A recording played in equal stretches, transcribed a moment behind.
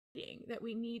that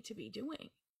we need to be doing.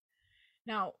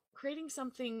 Now, creating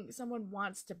something someone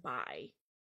wants to buy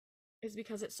is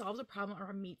because it solves a problem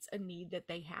or meets a need that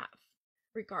they have.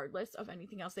 Regardless of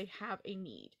anything else, they have a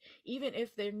need. Even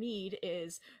if their need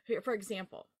is, for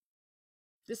example,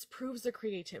 this proves the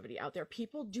creativity out there.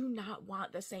 People do not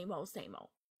want the same old, same old.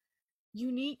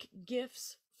 Unique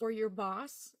gifts for your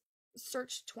boss.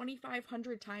 Search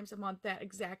 2,500 times a month that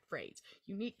exact phrase.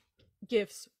 Unique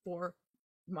gifts for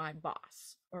my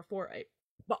boss, or for a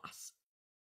boss.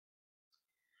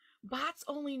 Bots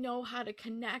only know how to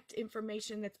connect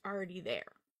information that's already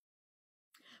there.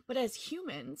 But as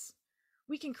humans,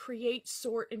 we can create,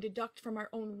 sort, and deduct from our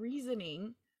own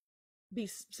reasoning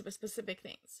these specific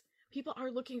things. People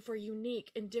are looking for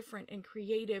unique and different and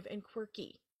creative and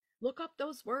quirky. Look up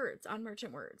those words on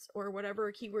Merchant Words or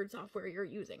whatever keyword software you're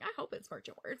using. I hope it's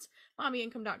Merchant Words.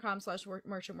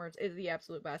 mommyincome.com/merchant words is the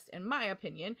absolute best, in my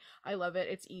opinion. I love it.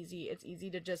 It's easy. It's easy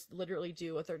to just literally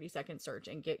do a 30-second search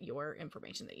and get your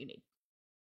information that you need.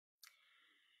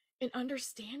 And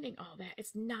understanding all that,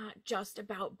 it's not just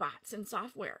about bots and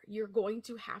software. You're going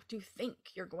to have to think.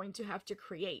 You're going to have to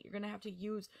create. You're going to have to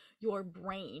use your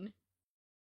brain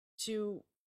to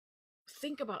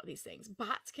think about these things.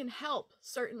 Bots can help,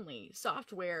 certainly.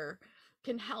 Software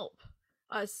can help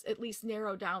us at least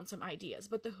narrow down some ideas.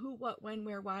 But the who, what, when,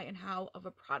 where, why, and how of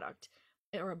a product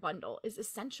or a bundle is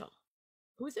essential.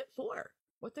 Who is it for?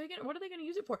 What are they going to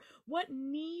use it for? What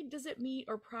need does it meet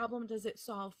or problem does it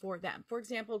solve for them? For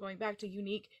example, going back to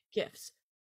unique gifts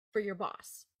for your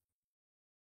boss.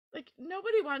 Like,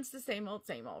 nobody wants the same old,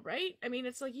 right? I mean,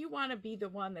 it's like you want to be the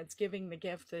one that's giving the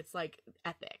gift that's like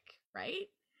epic, right?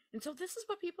 And so this is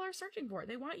what people are searching for.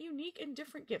 They want unique and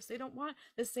different gifts. They don't want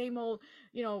the same old,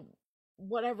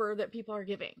 whatever that people are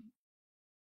giving.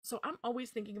 So I'm always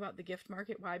thinking about the gift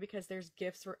market. Why? Because there's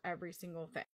gifts for every single thing.